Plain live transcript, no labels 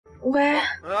Where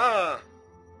are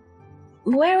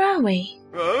we?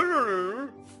 Oh,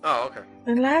 okay.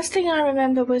 The last thing I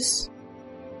remember was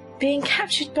being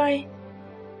captured by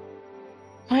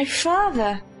my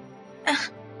father.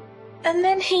 And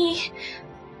then he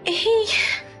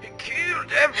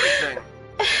killed everything.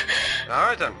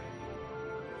 Alright then.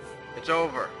 It's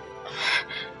over.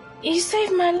 You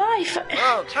saved my life.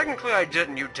 Well, technically I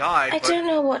didn't. You died, I don't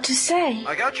know what to say.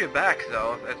 I got you back,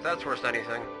 though, if that's worth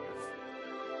anything.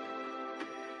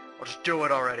 Well, just do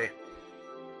it already. ...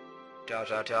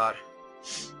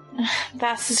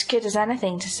 That's as good as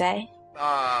anything to say.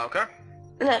 Okay.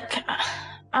 Look,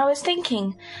 I was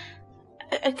thinking,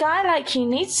 a guy like you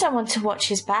needs someone to watch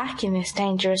his back in this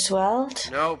dangerous world.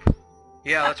 Nope.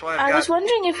 Yeah, that's why I was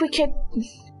wondering if we could,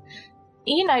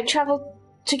 travel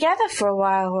together for a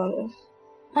while.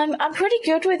 I'm pretty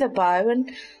good with a bow,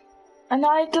 and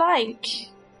I'd like...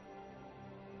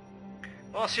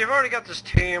 Well, so you've already got this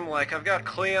team, like, I've got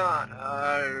Cleon,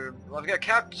 I've got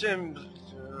Captain...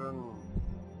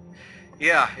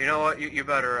 yeah, you know what, you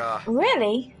better,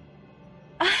 Really?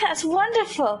 That's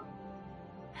wonderful.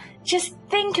 Just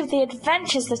think of the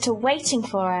adventures that are waiting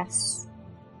for us.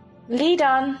 Lead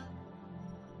on.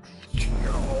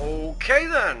 Okay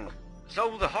then!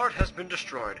 So the heart has been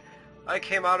destroyed. I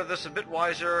came out of this a bit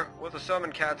wiser, with a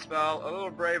summon cat spell, a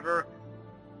little braver,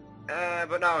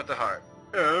 but not with the heart.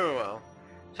 Oh well.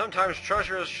 Sometimes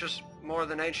treasure is just more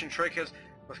than ancient trinkets.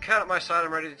 With Cat at my side,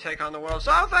 I'm ready to take on the world.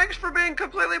 So thanks for being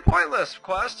completely pointless,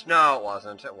 quest. No, it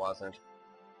wasn't. It wasn't.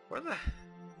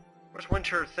 Where's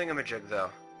Winter Thingamajig,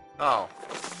 though? Oh.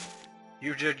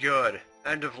 You did good.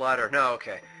 End of letter. No,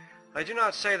 okay. I do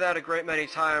not say that a great many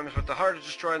times, but the heart is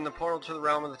destroyed and the portal to the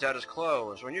realm of the dead is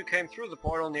closed. When you came through the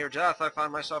portal near death, I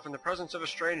found myself in the presence of a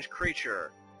strange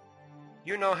creature.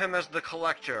 You know him as the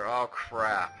Collector. Oh,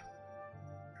 crap.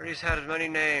 Heard he's had many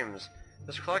names.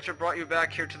 This Collector brought you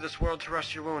back here to this world to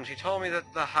rest your wounds. He told me that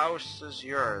the house is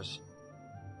yours,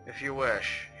 if you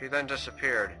wish. He then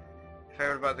disappeared,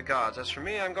 favored by the gods. As for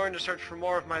me, I'm going to search for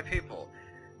more of my people.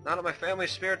 Now that my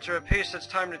family's spirits are at peace, it's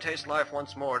time to taste life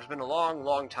once more. It's been a long,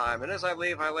 long time, and as I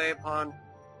leave, I lay upon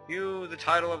you the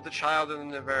title of the child of the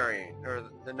Nevarian, or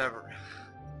the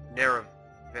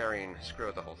Neravarian.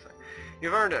 Screw the whole thing.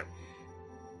 You've earned it.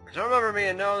 So remember me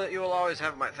and know that you will always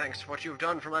have my thanks for what you've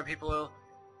done for my people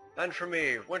and for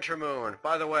me, Winter Moon.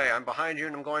 By the way, I'm behind you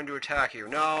and I'm going to attack you.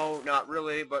 No, not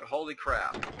really, but holy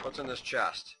crap. What's in this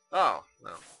chest? Oh,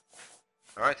 no.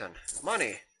 Alright then.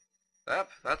 Money. Yep,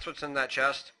 that's what's in that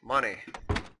chest. Money.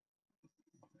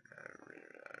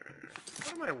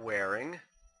 What am I wearing?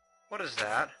 What is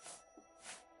that?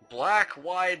 Black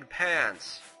wide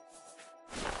pants.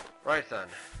 Right then.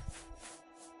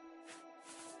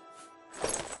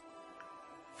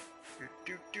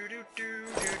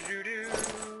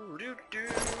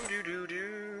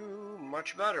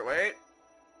 Much better. Wait.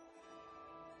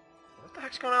 What the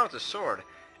heck's going on with this sword?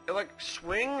 It like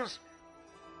swings.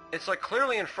 It's like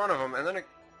clearly in front of him, and then it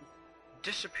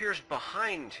disappears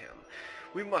behind him.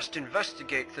 We must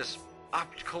investigate this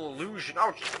optical illusion.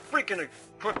 Oh, freaking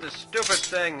equip this stupid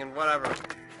thing and whatever.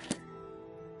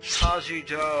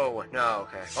 Kaji-do. No,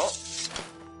 okay. Oh.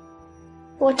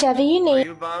 Whatever you need. Are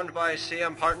you bound by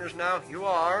CM partners now? You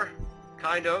are.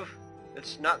 Kind of.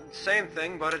 It's not the same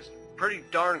thing, but it's pretty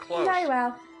darn close. Very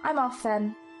well. I'm off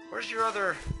then. Where's your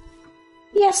other...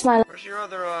 Yes, my love. Where's your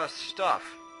other, stuff?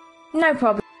 No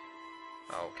problem.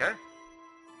 Okay.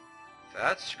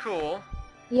 That's cool.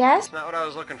 Yes? That's not what I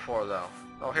was looking for, though.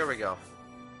 Oh, here we go.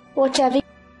 Whatever.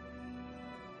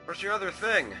 Where's your other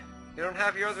thing? You don't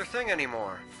have your other thing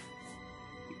anymore.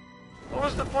 What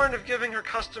was the point of giving her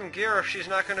custom gear if she's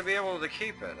not going to be able to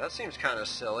keep it? That seems kind of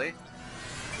silly.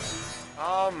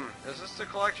 Is this the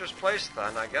Collector's place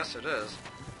then? I guess it is.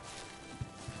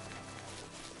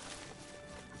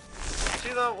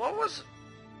 See though, what was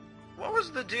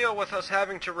the deal with us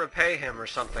having to repay him or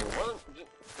something?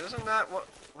 Isn't that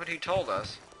what he told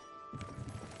us?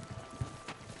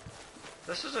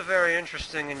 This is a very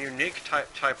interesting and unique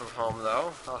type of home,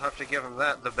 though. I'll have to give him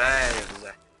that. The baths.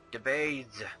 The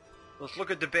baths. Let's look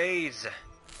at the baths.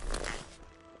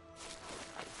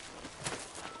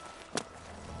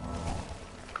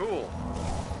 Cool.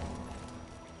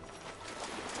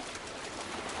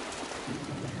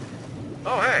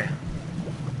 Oh, hey.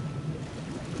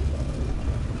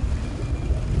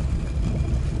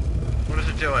 What is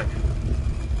it doing?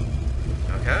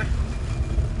 Okay.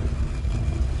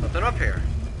 Something up here.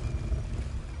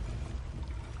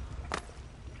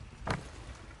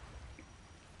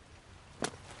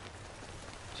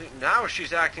 See, now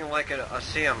she's acting like a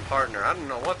CM partner. I don't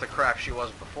know what the crap she was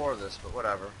before this, but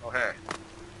whatever. Oh, hey.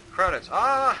 Credits.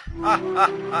 Ah! Ah! Ah!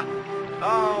 Ah!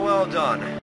 Oh, well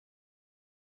done.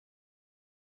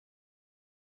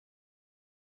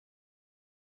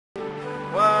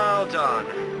 Well done.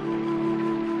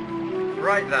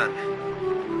 Right then.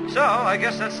 So, I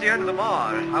guess that's the end of the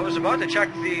mod. I was about to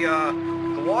check the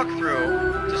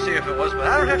walkthrough to see if it was, but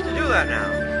I don't have to do that now.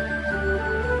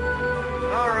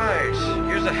 Alright,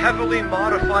 here's a heavily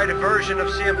modified version of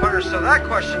CM Partners, so that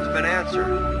question's been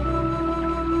answered.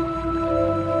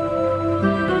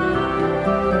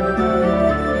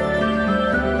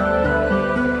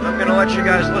 I'm gonna let you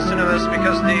guys listen to this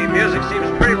because the music seems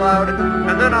pretty loud,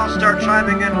 and then I'll start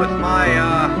chiming in with my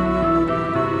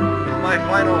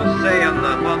final say on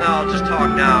the... Well, no, I'll just talk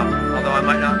now, although you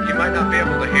might not be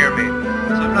able to hear me.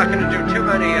 So I'm not gonna do too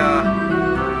many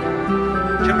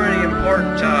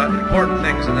important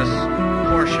things in this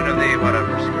portion of the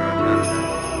whatever. Screw it.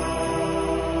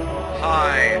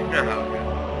 Hi. No.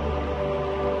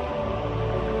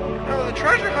 No, the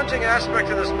treasure hunting aspect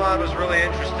of this mod was really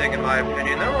interesting in my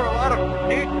opinion. There were a lot of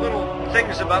neat little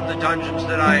things about the dungeons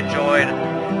that I enjoyed.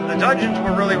 The dungeons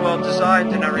were really well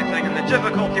designed and everything, and the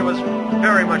difficulty was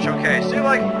very much okay. See,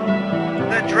 like,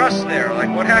 that dress there, like,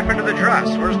 what happened to the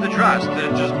dress? Where's the dress? Did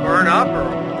it just burn up, or...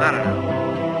 I don't know.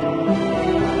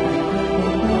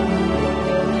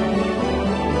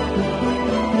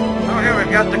 Oh, here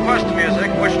we've got the quest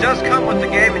music, which does come with the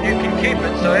game, and you can keep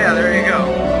it, so yeah, there you go.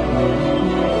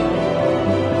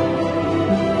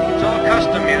 It's all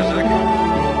custom music.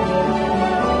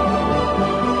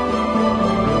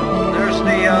 There's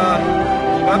the,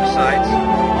 websites.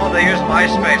 Oh, they use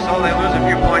MySpace. Oh, they lose a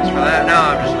few points for that. No,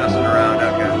 I'm just messing around.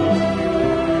 Okay.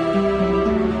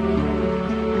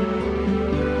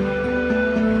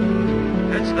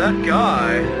 It's that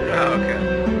guy. Oh, okay.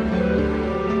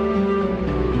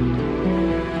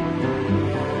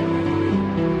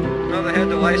 Oh, they had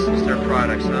to license their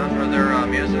products, huh? Or their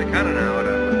music. I don't know.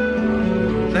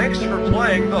 Whatever. Thanks for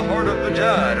playing The Heart of the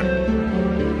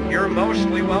Dead. You're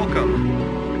mostly welcome.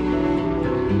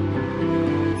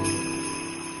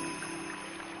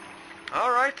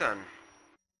 Alright then.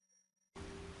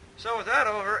 So with that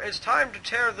over, it's time to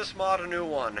tear this mod a new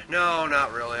one. No,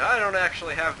 not really. I don't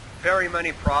actually have very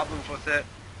many problems with it.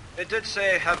 It did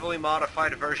say a heavily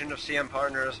modified version of CM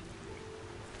Partners.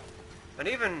 And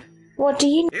even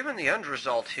the end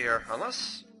result here,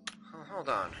 unless... Oh, hold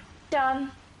on.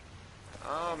 Done.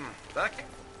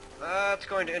 That's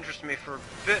going to interest me for a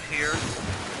bit here.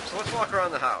 So let's walk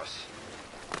around the house.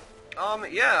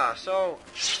 Yeah, so...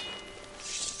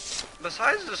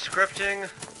 Besides the scripting,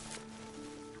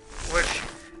 which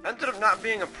ended up not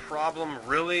being a problem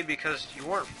really because you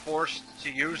weren't forced to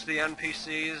use the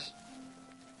NPCs.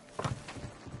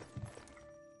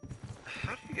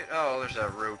 How do you get... Oh, there's a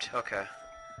route. Okay.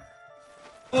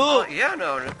 Yeah,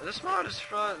 no, this mod's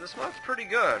pretty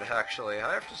good, actually.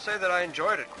 I have to say that I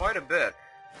enjoyed it quite a bit.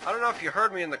 I don't know if you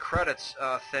heard me in the credits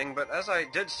thing, but as I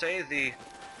did say, the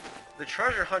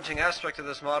treasure hunting aspect of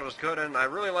this mod was good, and I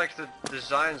really liked the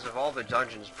designs of all the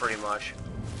dungeons, pretty much.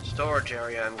 Storage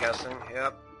area, I'm guessing.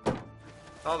 Yep.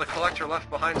 Oh, the collector left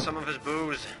behind some of his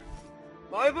booze.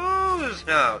 My booze!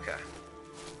 No, okay.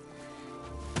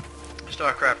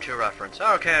 StarCraft 2 reference.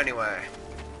 Okay, anyway.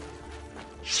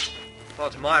 Well,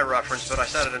 it's my reference, but I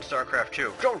said it in StarCraft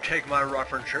 2. Don't take my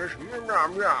references. Okay,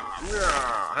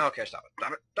 stop it.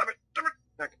 Stop it. Stop it. Stop it.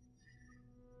 Okay.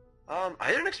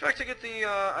 I didn't expect to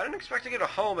get a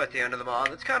home at the end of the mod.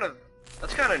 That's kind of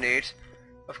neat.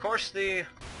 Of course, the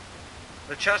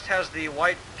chest has the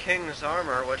White King's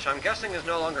armor, which I'm guessing is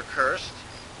no longer cursed.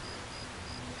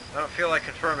 I don't feel like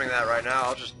confirming that right now.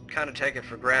 I'll just kind of take it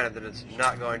for granted that it's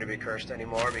not going to be cursed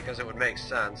anymore, because it would make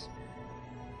sense.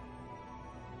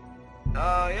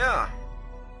 Yeah.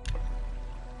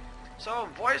 So,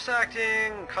 voice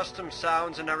acting, custom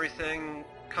sounds and everything,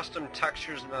 custom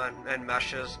textures and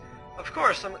meshes. Of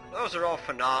course, those are all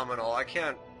phenomenal. I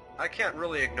can't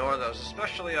really ignore those,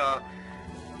 especially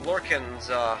Lorcan's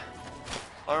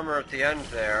armor at the end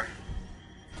there.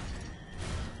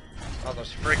 Oh,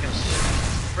 those freaking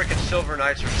Silver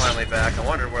Knights are finally back. I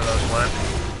wondered where those went.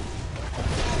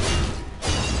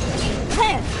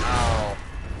 Ow.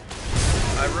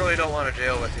 I really don't want to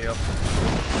deal with you.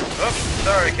 Oops,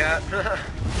 sorry, cat.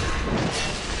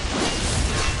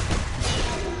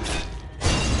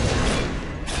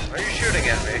 Are you shooting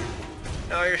at me?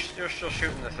 No, you're still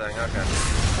shooting the thing. Okay.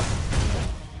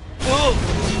 Whoa!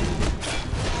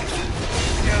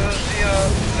 Yeah,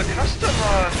 the custom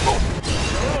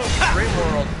Dream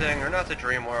World thing, or not the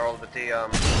Dream World, but the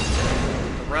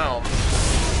realm.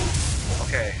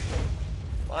 Okay.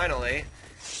 Finally.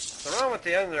 The realm at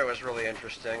the end there was really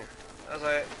interesting. As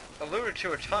I alluded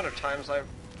to a ton of times, I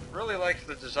really liked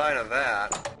the design of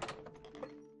that.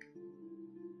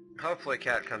 Hopefully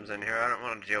Cat comes in here. I don't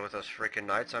want to deal with those freaking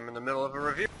knights. I'm in the middle of a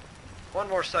review. One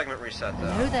more segment reset, though.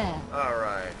 Hello there.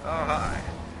 Alright. Oh, hi.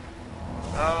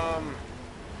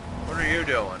 What are you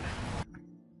doing?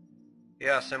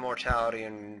 Yes, immortality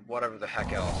and whatever the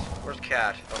heck else. Where's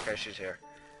Cat? Okay, she's here.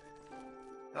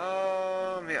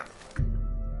 Yeah.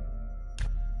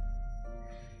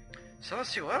 So let's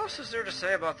see, what else is there to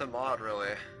say about the mod,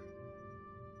 really?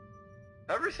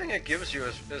 Everything it gives you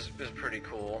is pretty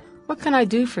cool. What can I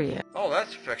do for you? Oh,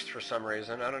 that's fixed for some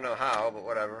reason. I don't know how, but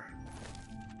whatever.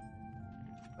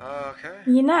 Okay.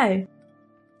 You know.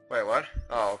 Wait, what?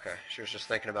 Oh, okay. She was just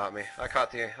thinking about me. I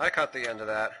caught the end of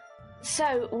that.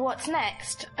 So, what's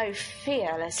next, oh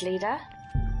fearless leader?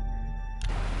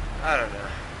 I don't know.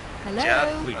 Hello?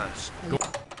 Jeff? Please.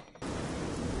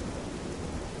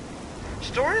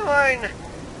 Storyline,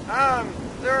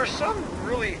 there are some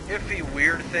really iffy,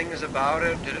 weird things about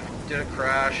it. Did it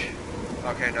crash?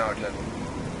 Okay, no, it didn't.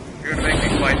 You're gonna make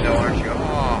me fight though, aren't you?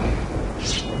 Oh.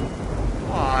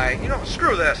 Why? You know,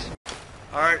 screw this.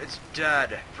 Alright, it's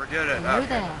dead. Forget it. Hello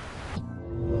Okay. there.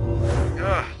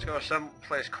 Ugh, let's go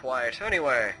someplace quiet.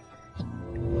 Anyway.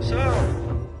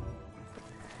 So.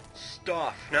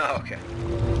 Stuff. No, okay.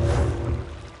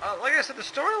 Like I said, the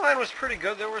storyline was pretty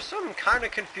good. There were some kind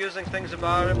of confusing things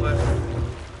about it, but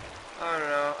I don't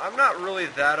know. I'm not really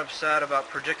that upset about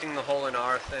predicting the whole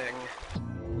Inar thing.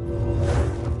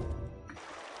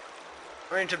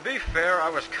 I mean, to be fair, I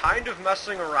was kind of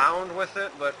messing around with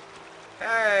it, but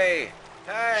hey,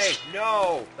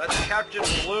 no, that's Captain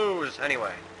Blues.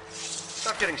 Anyway,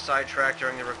 stop getting sidetracked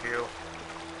during the review.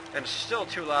 And it's still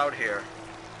too loud here.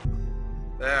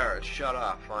 There, it's shut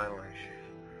off, finally.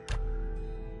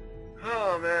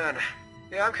 Oh, man.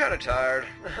 Yeah, I'm kind of tired.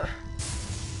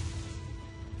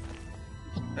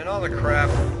 And all the crap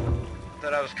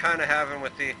that I was kind of having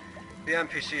with the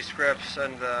NPC scripts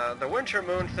and the Winter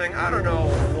Moon thing, I don't know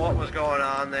what was going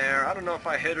on there. I don't know if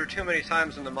I hit her too many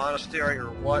times in the monastery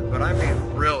or what, but I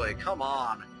mean, really, come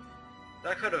on.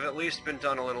 That could have at least been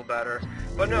done a little better.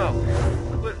 But no,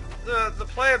 the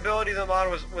playability of the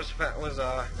mod was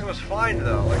fine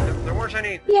though. Like there weren't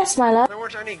any. Yes, my love. There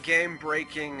weren't any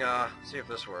game-breaking. See if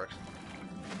this works.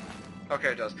 Okay,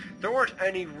 it does. There weren't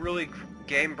any really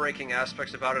game-breaking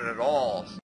aspects about it at all.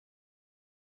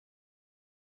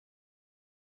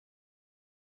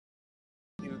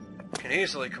 You can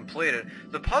easily complete it.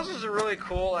 The puzzles are really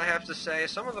cool, I have to say.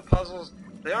 Some of the puzzles,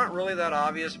 they aren't really that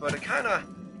obvious, but it kind of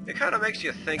makes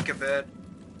you think a bit.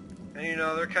 And you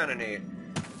know, they're kind of neat.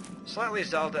 Slightly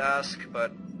Zelda-esque,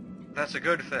 but that's a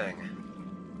good thing.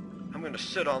 I'm gonna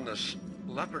sit on this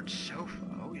leopard sofa.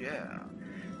 Oh yeah.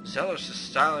 Zealous is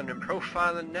styling and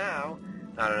profiling now.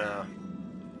 I don't know.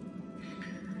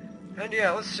 And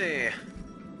yeah, let's see.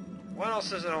 What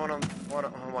else is it I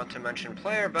want to mention?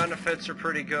 Player benefits are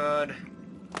pretty good.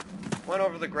 Went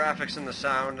over the graphics and the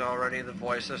sound already, the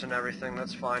voices and everything,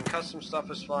 that's fine. Custom stuff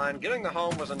is fine. Getting the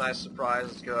home was a nice surprise,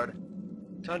 it's good.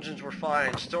 Dungeons were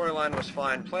fine, storyline was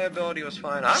fine, playability was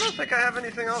fine. I don't think I have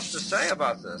anything else to say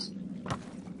about this.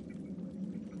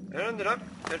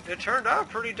 It turned out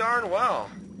pretty darn well.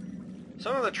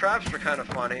 Some of the traps were kind of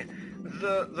funny.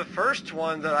 The first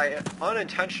one that I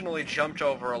unintentionally jumped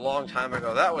over a long time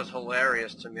ago, that was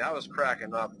hilarious to me. I was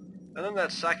cracking up. And then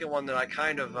that second one that I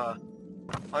kind of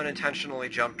unintentionally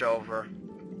jumped over,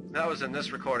 that was in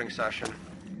this recording session.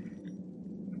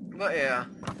 But yeah,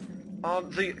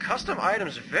 the custom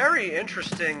items, very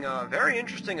interesting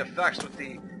effects with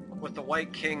the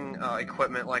White King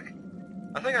equipment. Like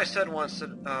I think I said once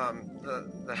that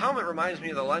the helmet reminds me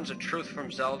of the Lens of Truth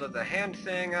from Zelda. The hand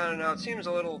thing, I don't know, it seems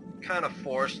a little kind of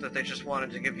forced that they just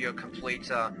wanted to give you a complete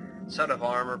set of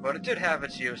armor, but it did have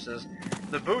its uses.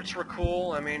 The boots were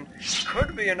cool. I mean,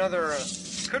 could be another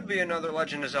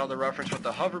Legend of Zelda reference with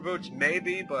the hover boots,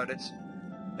 maybe, but it's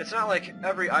not like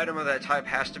every item of that type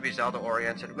has to be Zelda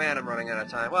oriented. Man, I'm running out of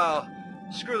time. Well,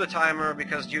 screw the timer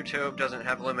because YouTube doesn't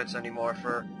have limits anymore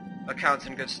for accounts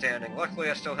in good standing. Luckily,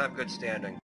 I still have good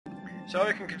standing. So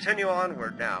we can continue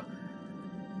onward now.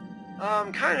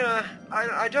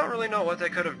 I don't really know what they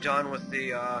could have done with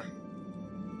the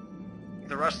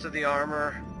rest of the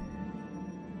armor.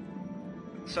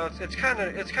 So it's kind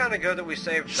of good that we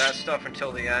saved that stuff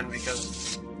until the end,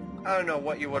 because I don't know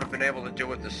what you would have been able to do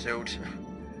with the suit.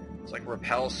 It's like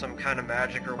repel some kind of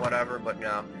magic or whatever, but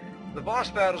no. The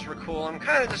boss battles were cool. I'm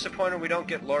kind of disappointed we don't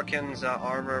get Lorcan's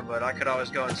armor, but I could always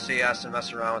go in CS and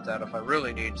mess around with that if I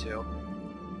really need to.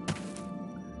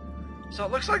 So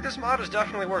it looks like this mod is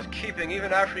definitely worth keeping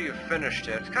even after you've finished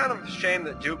it. It's kind of a shame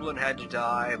that Dublin had to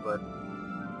die, but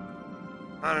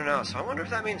I don't know, so I wonder if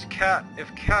that means Cat,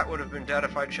 if Cat would have been dead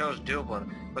if I chose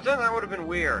Dublin. But then that would have been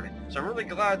weird. So I'm really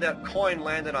glad that coin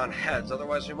landed on heads,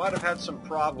 otherwise we might have had some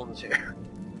problems here.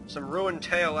 Some Ruined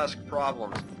Tale-esque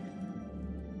problems.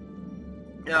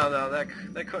 No,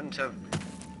 they couldn't have...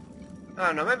 I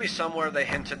don't know, maybe somewhere they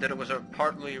hinted that it was a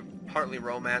partly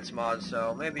romance mod,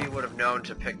 so maybe you would have known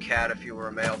to pick Cat if you were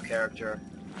a male character,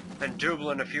 and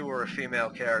Dublin if you were a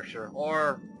female character,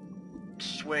 or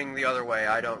swing the other way.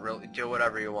 I don't really... do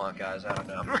whatever you want, guys, I don't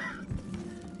know.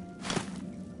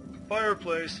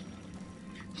 Fireplace.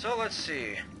 So let's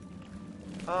see.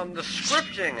 The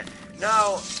scripting.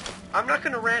 Now, I'm not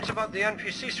going to rant about the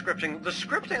NPC scripting. The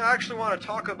scripting I actually want to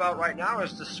talk about right now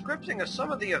is the scripting of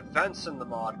some of the events in the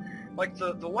mod. Like,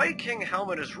 the White King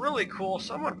helmet is really cool.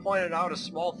 Someone pointed out a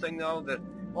small thing, though, that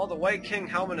while the White King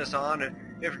helmet is on,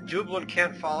 if Dublin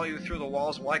can't follow you through the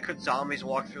walls, why could zombies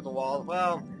walk through the walls?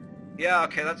 Well, yeah,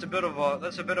 okay, that's a bit of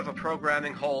a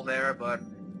programming hole there, but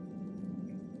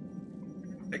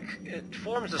it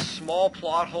forms a small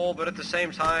plot hole, but at the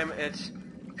same time, it's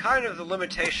kind of the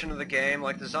limitation of the game.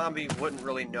 Like, the zombie wouldn't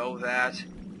really know that.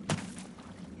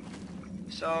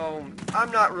 So,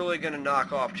 I'm not really going to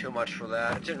knock off too much for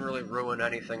that. It didn't really ruin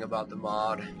anything about the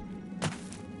mod.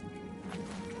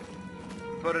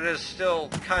 But it is still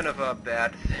kind of a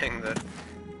bad thing that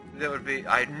would be...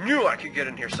 I knew I could get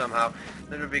in here somehow.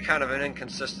 That would be kind of an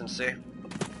inconsistency.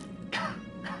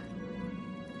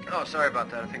 Oh, sorry about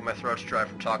that. I think my throat's dry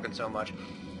from talking so much.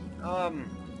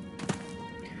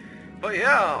 But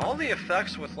yeah, all the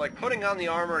effects with, like, putting on the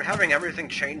armor and having everything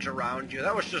change around you,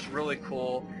 that was just really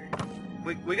cool.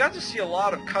 We got to see a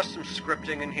lot of custom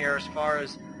scripting in here as far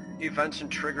as events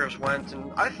and triggers went,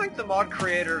 and I think the mod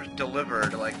creators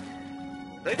delivered. Like,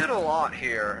 they did a lot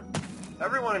here.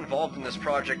 Everyone involved in this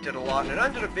project did a lot, and it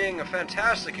ended up being a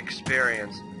fantastic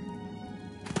experience.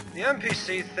 The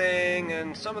NPC thing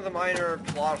and some of the minor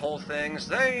plot hole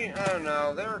things, I don't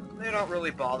know, they don't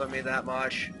really bother me that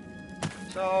much.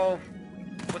 So,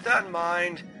 with that in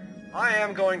mind, I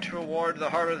am going to award The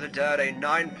Heart of the Dead a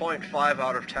 9.5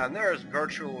 out of 10. There is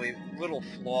virtually little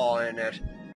flaw in it.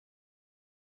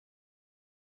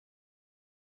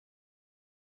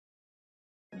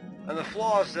 And the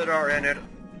flaws that are in it,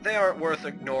 they aren't worth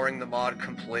ignoring the mod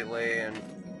completely, and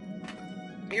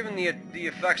even the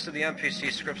effects of the NPC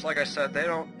scripts, like I said,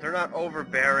 they're not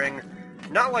overbearing.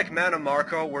 Not like Mana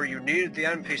Marco, where you needed the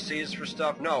NPCs for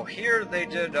stuff. No, here they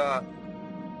did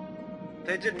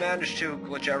manage to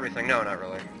glitch everything. No, not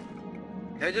really.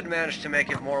 They did manage to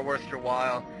make it more worth your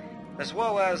while, as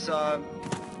well as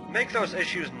make those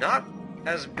issues not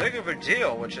as big of a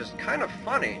deal, which is kind of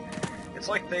funny. It's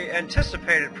like they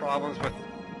anticipated problems with,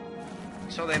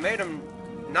 so they made them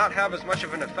not have as much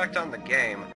of an effect on the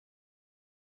game.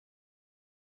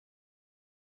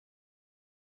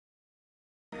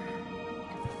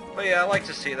 But yeah, I like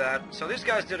to see that. So these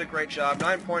guys did a great job.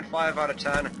 9.5 out of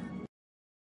 10.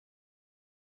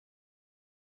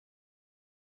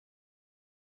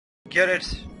 Get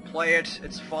it, play it,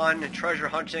 it's fun, treasure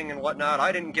hunting and whatnot.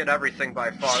 I didn't get everything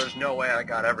by far, there's no way I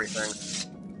got everything.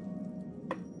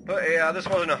 But yeah, this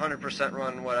wasn't a 100%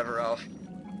 run, whatever else.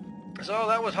 So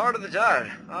that was Heart of the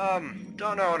Dead.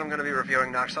 Don't know what I'm going to be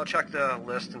reviewing next. I'll check the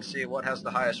list and see what has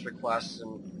the highest requests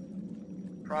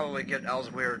and probably get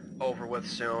Elsewhere over with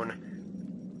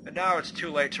soon. And now it's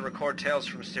too late to record Tales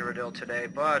from Cyrodiil today,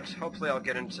 but hopefully I'll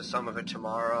get into some of it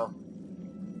tomorrow.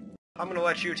 I'm going to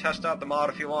let you test out the mod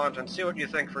if you want and see what you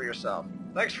think for yourself.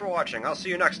 Thanks for watching. I'll see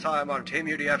you next time on Team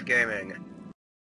UDF Gaming.